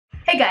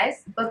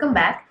guys, welcome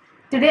back.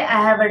 Today I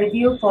have a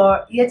review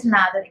for yet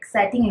another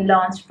exciting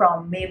launch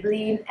from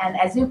Maybelline, and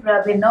as you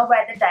probably know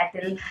by the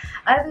title,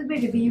 I will be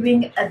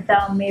reviewing the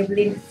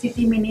Maybelline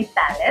City Mini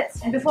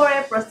palettes. And before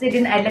I proceed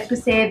in, I'd like to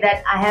say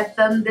that I have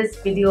filmed this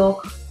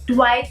video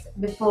twice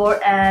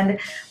before,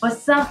 and for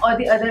some or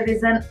the other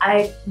reason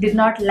I did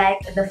not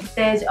like the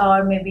footage,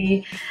 or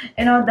maybe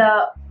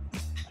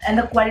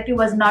the quality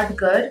was not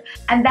good,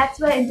 and that's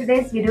why in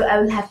today's video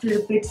I will have to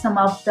repeat some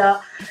of the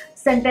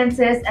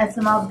sentences and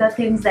some of the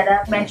things that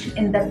I've mentioned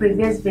in the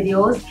previous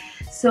videos.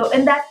 So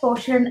in that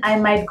portion I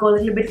might go a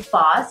little bit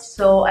fast,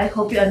 so I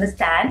hope you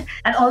understand.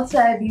 And also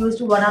I've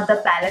used one of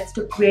the palettes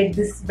to create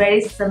this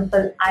very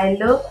simple eye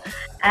look,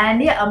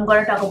 and yeah, I'm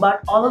gonna talk about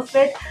all of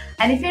it.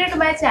 And if you're new to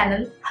my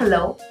channel,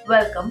 hello,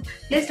 welcome.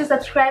 Please do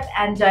subscribe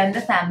and join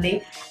the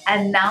family.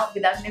 And now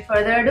without any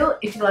further ado,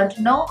 if you want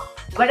to know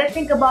what I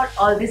think about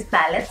all these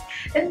palettes,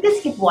 then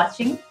please keep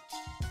watching.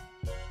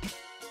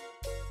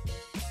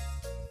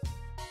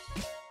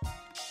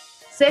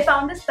 So I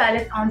found this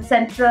palette on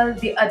Central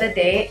the other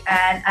day,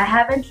 and I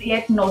haven't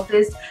yet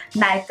noticed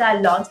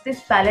Nykaa launch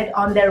this palette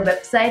on their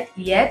website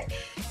yet.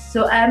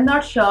 So I'm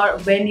not sure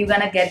when you're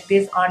gonna get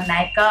this on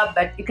Nykaa,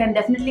 but you can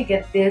definitely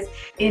get this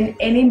in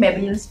any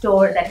Maybelline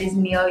store that is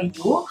near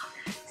you.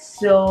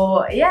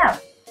 So yeah.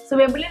 So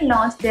Maybelline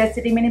launched their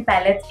City Mini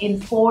palettes in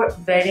 4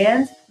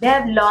 variants. They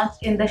have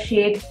launched in the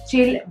shade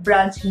Chill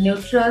Brunch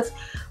Neutrals,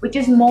 which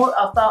is more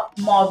of a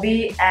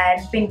mauvey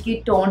and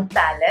pinky toned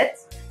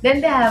palettes. Then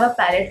they have a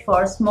palette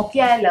for smoky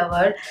eye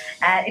lover,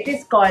 and it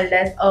is called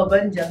as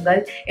Urban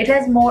Jungle. It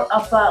has more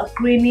of a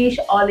greenish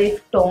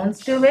olive tones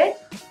to it.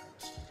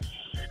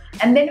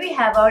 And then we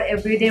have our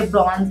everyday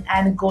bronze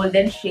and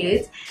golden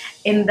shades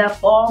in the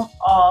form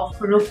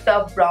of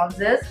Rooftop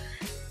bronzes.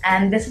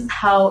 And this is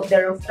how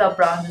the Rooftop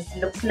bronzes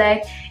looks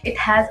like. It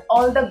has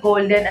all the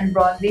golden and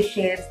bronzy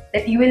shades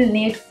that you will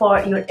need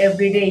for your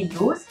everyday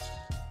use.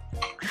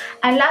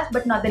 And last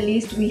but not the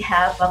least, we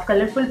have a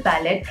colorful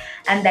palette,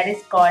 and that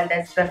is called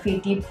as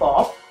Graffiti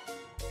Pop.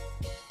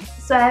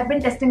 So I have been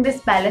testing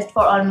this palette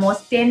for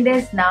almost 10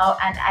 days now,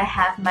 and I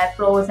have my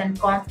pros and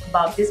cons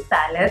about this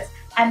palette.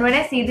 And when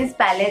I see this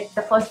palette,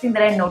 the first thing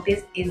that I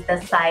notice is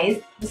the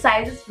size. The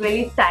size is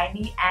really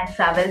tiny and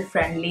travel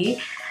friendly,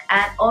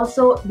 and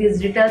also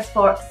this retails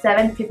for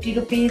 750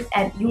 rupees,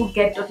 and you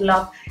get total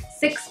of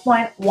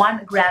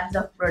 6.1 grams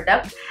of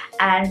product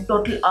and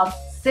total of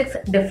 6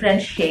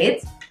 different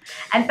shades.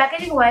 And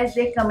packaging wise,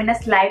 they come in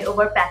a slide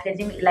over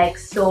packaging like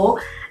so,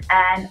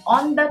 and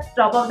on the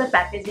top of the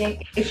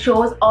packaging it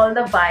shows all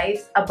the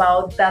vibes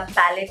about the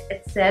palette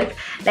itself.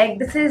 Like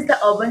this is the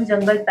Urban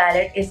Jungle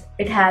palette.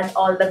 It has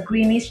all the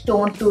greenish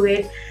tone to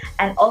it,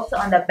 and also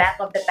on the back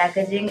of the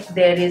packaging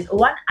there is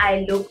one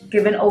eye look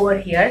given over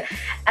here,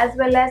 as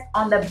well as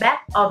on the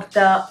back of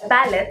the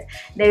palette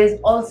there is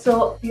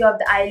also a few of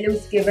the eye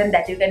looks given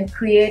that you can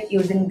create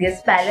using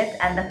this palette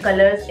and the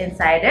colors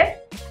inside it.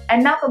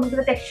 And now coming to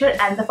the texture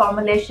and the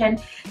formulation.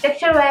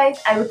 Texture wise,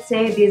 I would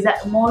say these are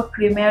more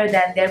creamier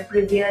than their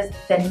previous,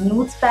 the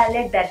nudes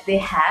palette that they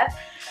have,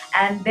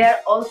 and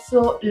they're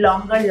also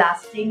longer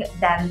lasting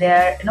than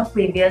their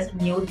previous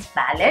nudes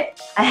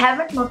palette. I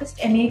haven't noticed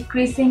any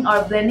creasing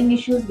or blending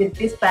issues with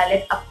this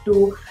palette up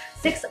to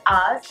 6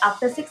 hours.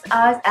 After 6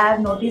 hours, I have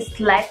noticed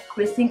slight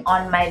creasing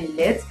on my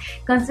lids,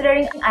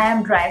 considering I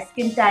am dry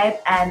skin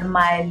type and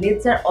my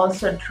lids are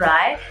also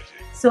dry.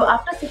 So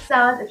after 6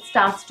 hours, it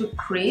starts to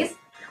crease.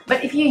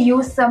 But if you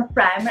use some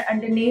primer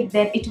underneath,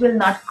 then it will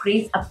not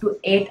crease up to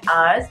 8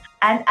 hours.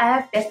 And I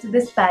have tested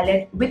this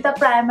palette with a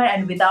primer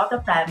and without a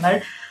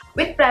primer.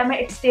 With primer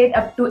it stayed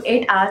up to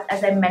 8 hours,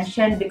 as I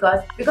mentioned,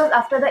 because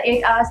after the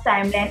 8 hours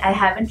timeline I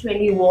haven't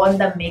really worn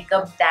the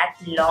makeup that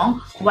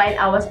long while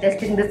I was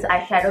testing this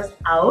eyeshadows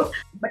out.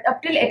 But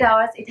up till 8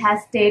 hours it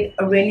has stayed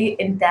really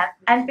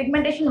intact. And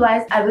pigmentation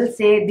wise, I will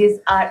say these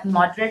are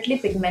moderately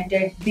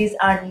pigmented. These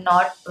are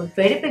not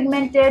very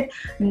pigmented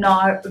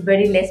nor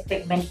very less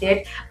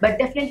pigmented, but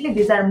definitely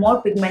these are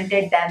more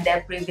pigmented than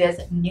their previous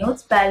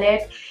nudes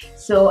palette.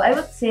 So I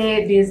would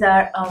say these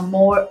are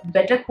more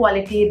better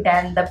quality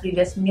than the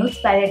previous nudes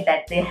palette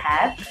that they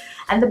have.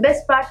 And the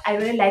best part I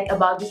really like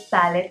about this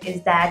palette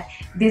is that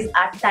these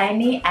are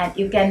tiny and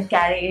you can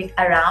carry it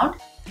around.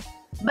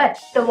 But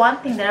the one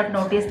thing that I've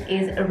noticed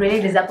is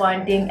really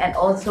disappointing and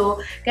also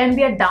can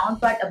be a down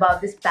part about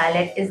this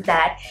palette is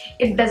that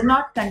it does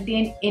not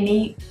contain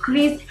any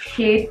crease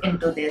shade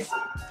into this.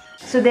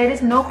 So there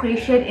is no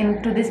crease shade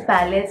into this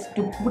palette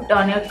to put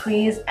on your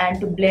crease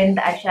and to blend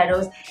the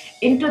eyeshadows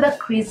into the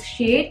crease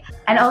shade.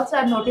 And also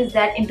I've noticed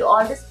that into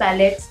all these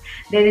palettes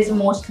there is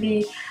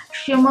mostly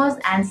shimmers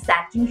and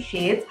satin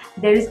shades.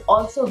 There is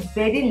also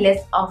very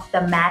less of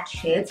the matte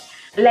shades.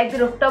 Like the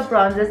Rooftop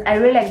bronzes, I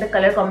really like the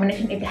color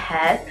combination it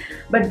has,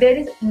 but there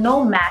is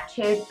no matte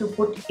shade to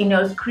put in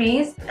your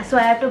crease. So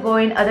I have to go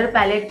in other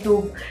palette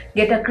to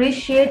get a crease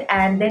shade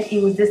and then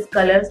use these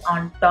colors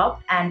on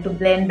top and to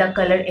blend the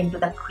color into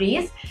the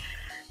crease.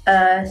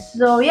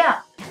 So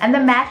yeah, and the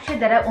matte shade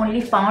that I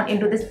only found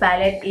into this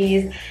palette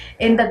is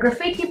in the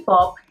Graffiti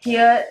Pop.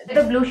 Here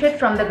the blue shade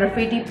from the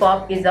Graffiti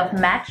Pop is of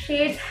matte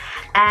shade,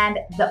 And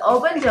the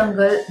Urban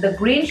Jungle, the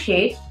green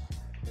shade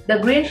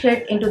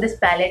into this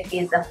palette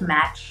is a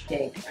matte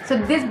shade. So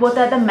these both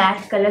are the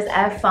matte colors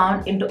I have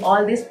found into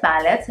all these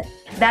palettes.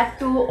 That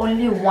too,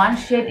 only one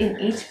shade in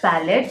each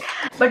palette.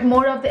 But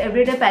more of the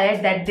everyday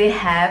palette that they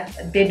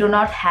have, they do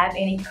not have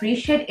any crease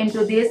shade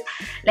into this.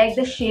 Like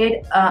the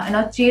shade,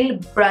 Chill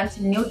Brunch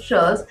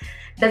Neutrals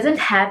doesn't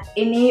have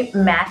any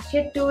matte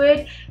shade to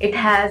it. It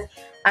has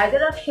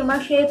either of shimmer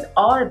shades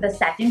or the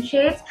satin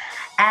shades.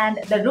 And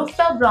the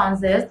Rooftop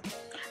bronzes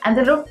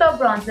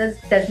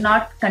does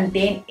not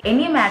contain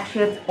any matte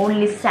shades,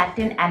 only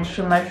satin and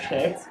shimmer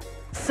shades.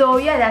 So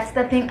yeah, that's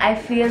the thing I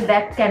feel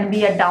that can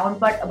be a down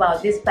part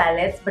about these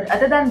palettes. But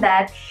other than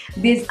that,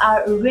 these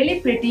are really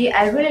pretty.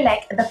 I really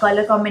like the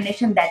color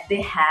combination that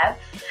they have.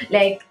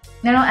 Like,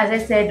 as I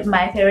said,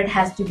 my favorite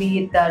has to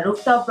be the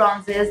Rooftop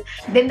bronzes.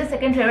 Then the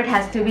second favorite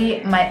has to be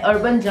my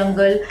Urban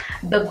Jungle.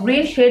 The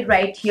green shade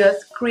right here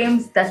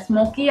screams the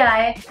smoky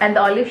eye, and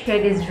the olive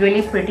shade is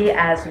really pretty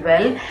as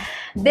well.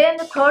 Then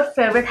the third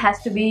favorite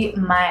has to be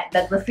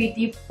the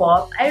Graffiti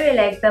pop. I really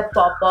like the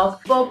pop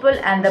of purple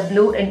and the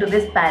blue into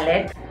this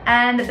palette.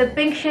 And the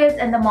pink shades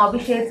and the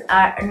mauve shades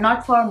are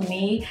not for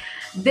me.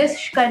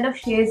 This kind of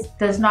shades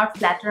does not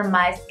flatter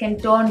my skin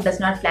tone, does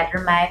not flatter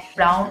my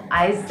brown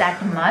eyes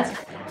that much.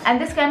 And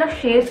this kind of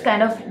shades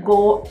kind of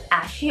go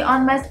ashy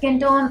on my skin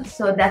tone,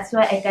 so that's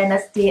why I kind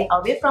of stay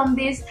away from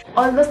this.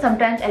 Although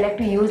sometimes I like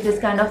to use this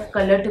kind of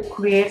color to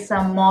create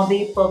some mauve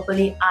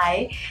purpley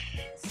eye.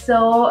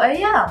 So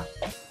yeah,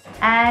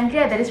 and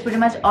yeah, that is pretty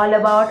much all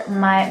about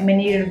my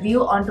mini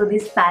review onto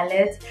these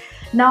palettes.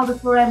 Now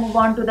before I move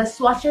on to the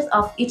swatches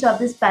of each of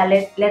these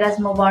palettes, let us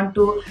move on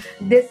to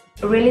this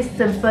really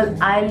simple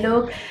eye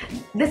look.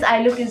 This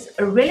eye look is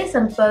really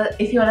simple.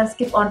 If you want to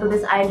skip onto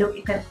this eye look,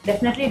 you can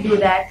definitely do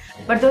that.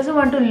 But those who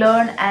want to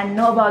learn and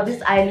know about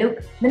this eye look,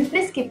 then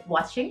please keep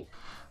watching.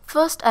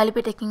 First, I'll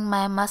be taking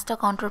my Mustard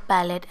Contour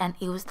palette and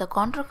use the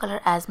contour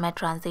color as my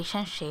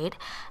transition shade,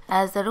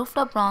 as the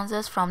Rooftop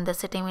bronzers from the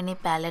City Mini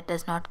palette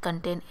does not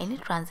contain any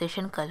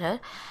transition color,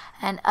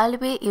 and I'll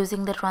be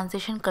using the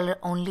transition color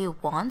only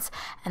once,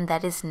 and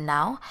that is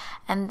now.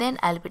 And then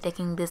I'll be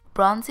taking this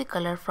bronzy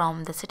color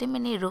from the City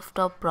Mini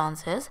Rooftop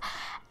bronzers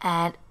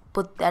and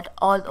put that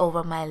all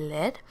over my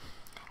lid,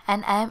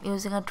 and I am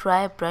using a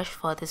dry brush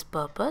for this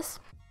purpose.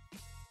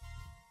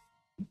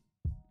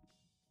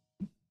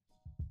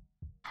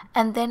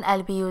 And then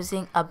I'll be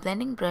using a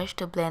blending brush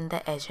to blend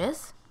the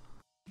edges.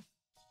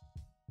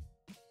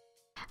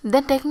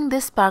 Then taking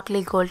this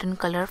sparkly golden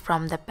color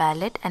from the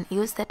palette and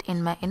use that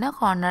in my inner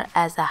corner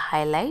as a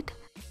highlight.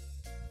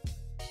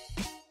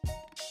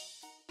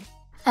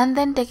 And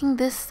then taking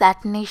this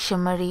satiny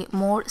shimmery,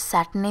 more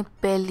satiny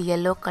pale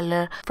yellow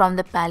color from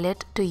the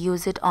palette to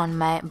use it on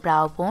my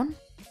brow bone.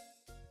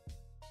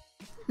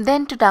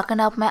 Then to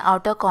darken up my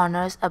outer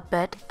corners a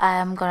bit, I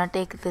am gonna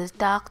take this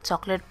dark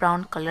chocolate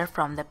brown color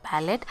from the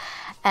palette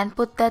and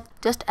put that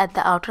just at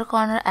the outer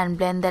corner and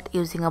blend that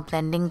using a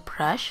blending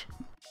brush.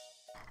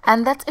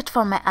 And that's it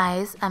for my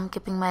eyes. I'm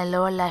keeping my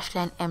lower lash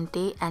line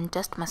empty and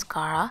just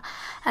mascara.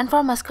 And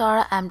for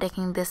mascara, I'm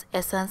taking this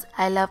Essence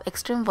I Love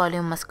Extreme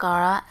Volume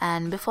Mascara,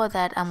 and before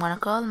that I'm gonna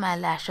curl my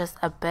lashes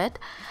a bit,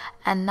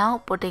 and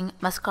now putting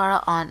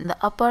mascara on the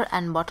upper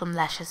and bottom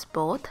lashes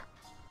both.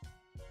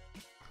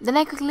 Then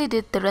I quickly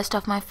did the rest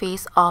of my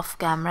face off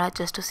camera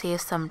just to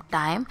save some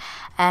time,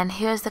 and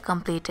here's the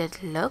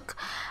completed look.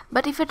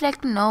 But if you'd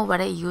like to know what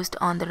I used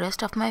on the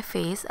rest of my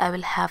face, I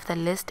will have the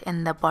list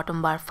in the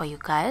bottom bar for you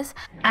guys.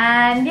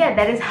 And yeah,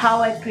 that is how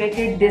I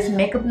created this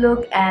makeup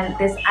look and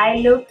this eye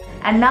look.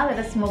 And now let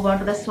us move on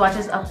to the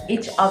swatches of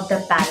each of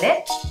the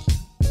palettes.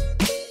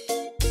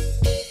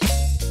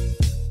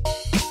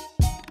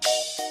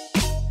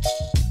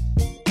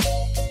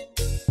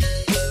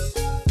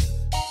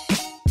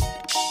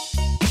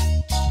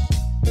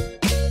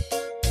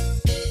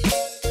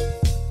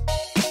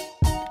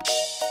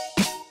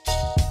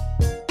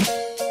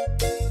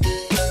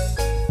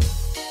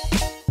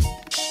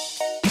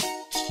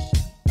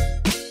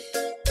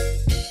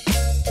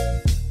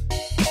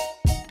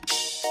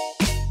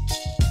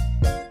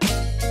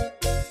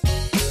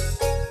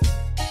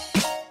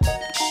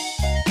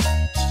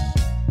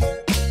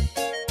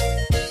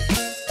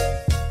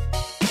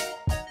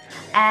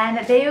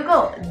 And there you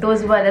go,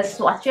 those were the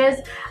swatches.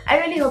 I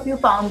really hope you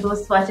found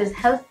those swatches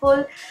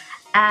helpful.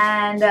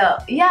 And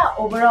yeah,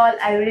 overall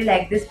I really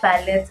like these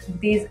palettes.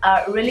 These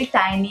are really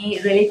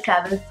tiny, really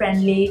travel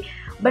friendly,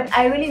 but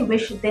I really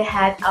wish they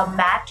had a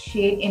matte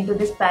shade into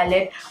this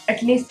palette,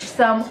 at least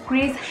some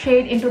crease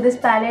shade into this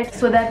palette,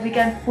 so that we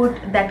can put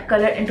that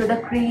color into the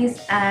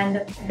crease,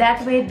 and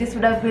that way this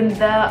would have been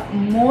the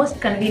most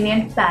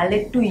convenient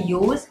palette to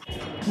use.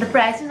 The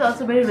price is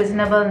also very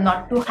reasonable,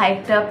 not too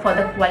hiked up for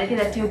the quality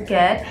that you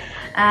get.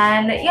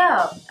 And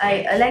yeah,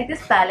 I like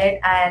this palette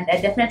and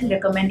I definitely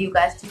recommend you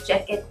guys to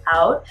check it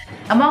out.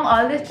 Among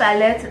all these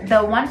palettes,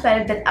 the one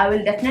palette that I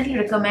will definitely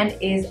recommend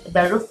is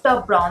the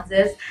Rooftop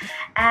Bronzes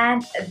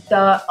and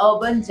the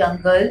Urban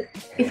Jungle.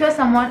 If you're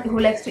someone who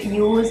likes to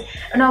use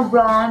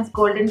bronze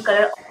golden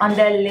color on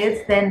their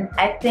lids, then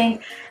I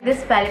think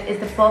this palette is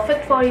the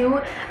perfect for you.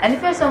 And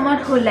if you're someone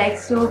who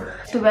likes to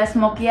wear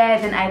smoky eye,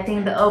 then I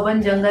think the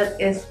Urban Jungle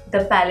is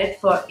the palette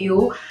for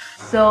you.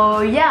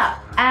 So yeah,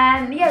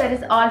 and yeah, that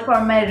is all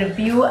for my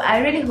review. I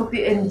really hope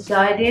you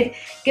enjoyed it.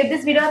 Give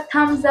this video a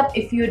thumbs up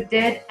if you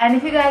did, and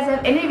if you guys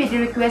have any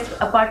video requests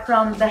apart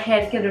from the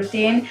hair care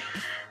routine,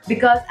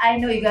 because I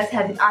know you guys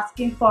have been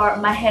asking for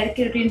my hair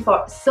care routine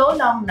for so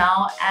long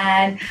now,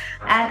 and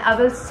I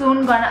will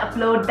soon gonna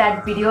upload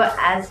that video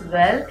as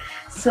well.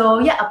 So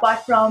yeah,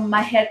 apart from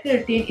my hair care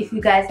routine, if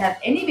you guys have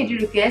any video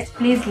requests,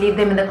 please leave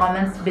them in the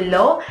comments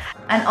below,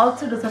 and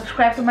also do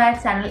subscribe to my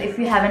channel if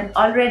you haven't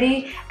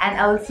already, and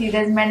I will see you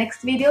guys in my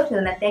next video.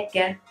 Till then, take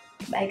care.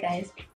 Bye guys.